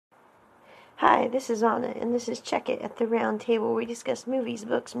Hi, this is Anna, and this is Check It at the Round Table, where we discuss movies,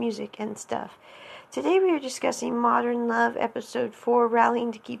 books, music, and stuff. Today we are discussing Modern Love, Episode 4,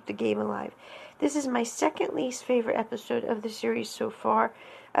 Rallying to Keep the Game Alive. This is my second least favorite episode of the series so far,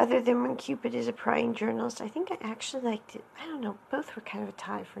 other than when Cupid is a prying journalist. I think I actually liked it. I don't know, both were kind of a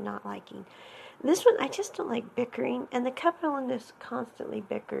tie for not liking. This one, I just don't like bickering, and the couple in this constantly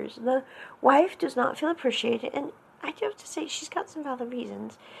bickers. The wife does not feel appreciated, and I do have to say she's got some valid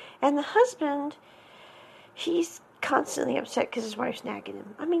reasons. And the husband, he's constantly upset because his wife's nagging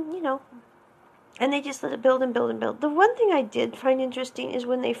him. I mean, and they just let it build and build and build. The one thing I did find interesting is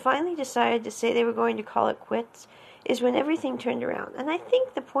when they finally decided to say they were going to call it quits, is when everything turned around. And I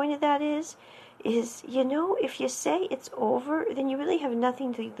think the point of that is, if you say it's over, then you really have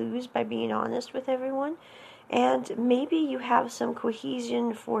nothing to lose by being honest with everyone. And maybe you have some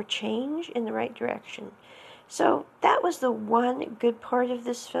cohesion for change in the right direction. So that was the one good part of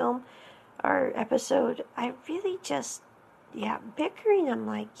this film, or episode. I really just, bickering, I'm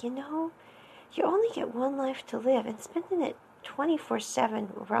like, you only get one life to live, and spending it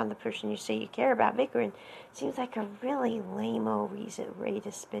 24/7 around the person you say you care about, bickering, seems like a really lame-o way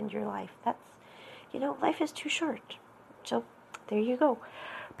to spend your life. Life is too short. So, there you go.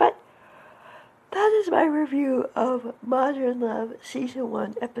 But that is my review of Modern Love Season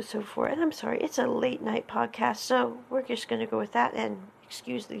 1, Episode 4. And I'm sorry, it's a late night podcast, so we're just going to go with that and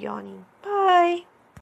excuse the yawning. Bye!